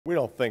We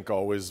don't think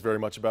always very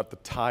much about the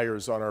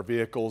tires on our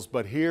vehicles,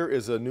 but here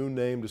is a new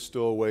name to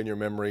stow away in your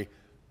memory: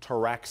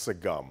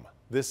 Taraxagum.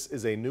 This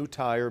is a new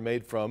tire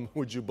made from,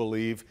 would you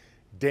believe,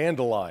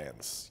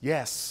 dandelions.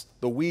 Yes,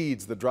 the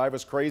weeds that drive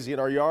us crazy in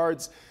our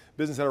yards.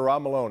 Business editor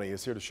Rob Maloney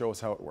is here to show us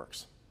how it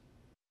works.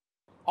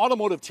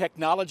 Automotive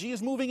technology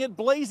is moving at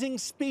blazing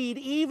speed,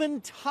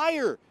 even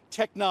tire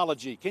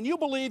technology. Can you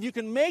believe you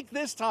can make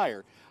this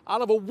tire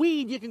out of a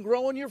weed you can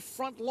grow on your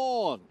front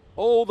lawn?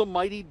 Oh, the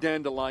mighty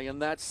dandelion,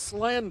 that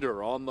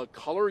slander on the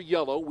color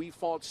yellow we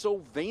fought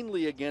so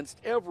vainly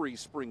against every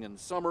spring and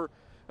summer,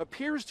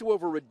 appears to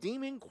have a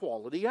redeeming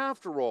quality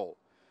after all.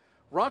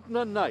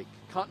 Ratna Naik,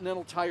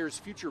 Continental Tire's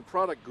future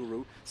product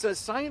guru, says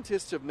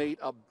scientists have made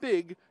a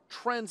big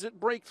transit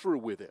breakthrough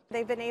with it.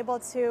 They've been able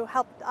to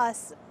help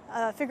us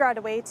figure out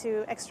a way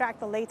to extract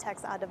the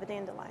latex out of a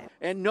dandelion.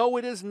 And no,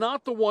 it is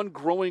not the one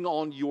growing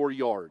on your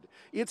yard.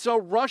 It's a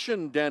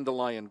Russian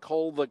dandelion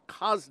called the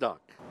Kazdak.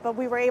 But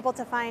we were able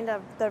to find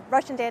the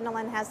Russian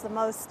dandelion has the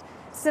most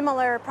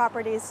similar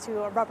properties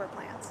to a rubber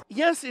plant.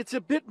 Yes, it's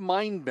a bit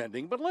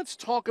mind-bending, but let's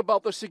talk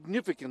about the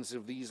significance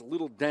of these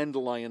little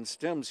dandelion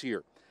stems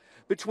here.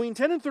 Between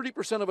 10 and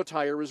 30% of a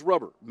tire is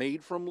rubber,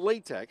 made from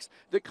latex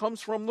that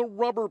comes from the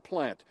rubber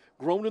plant,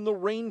 grown in the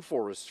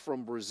rainforests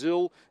from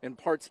Brazil and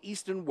parts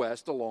east and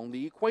west along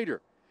the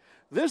equator.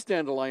 This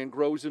dandelion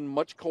grows in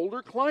much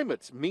colder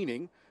climates,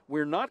 meaning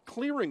we're not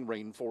clearing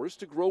rainforests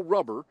to grow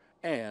rubber,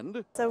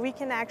 and so we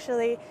can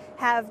actually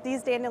have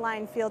these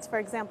dandelion fields, for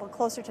example,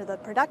 closer to the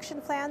production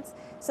plants,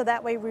 so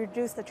that way we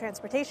reduce the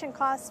transportation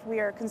costs, we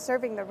are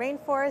conserving the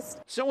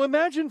rainforest. So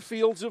imagine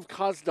fields of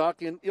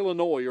Kazdak in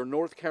Illinois or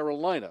North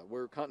Carolina,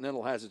 where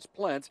Continental has its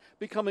plants,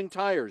 becoming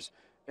tires,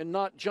 and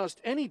not just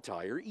any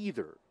tire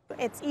either.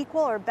 It's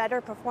equal or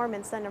better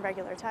performance than a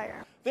regular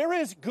tire. There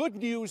is good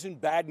news and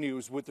bad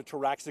news with the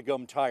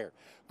Taraxagum tire.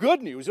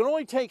 Good news, it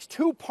only takes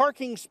 2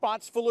 parking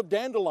spots full of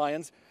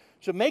dandelions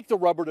to make the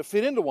rubber to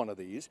fit into one of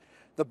these.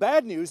 The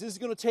bad news is it's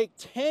going to take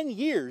 10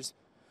 years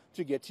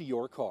to get to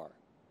your car.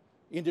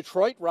 In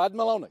Detroit, Rod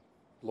Maloney,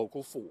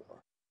 Local 4.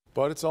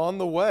 But it's on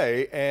the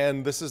way,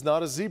 and this is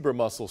not a zebra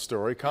mussel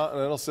story.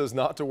 Continental says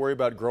not to worry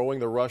about growing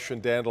the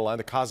Russian dandelion,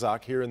 the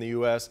Kazakh, here in the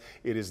U.S.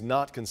 It is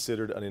not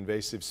considered an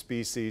invasive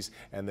species,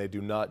 and they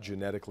do not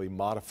genetically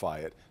modify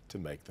it to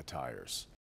make the tires.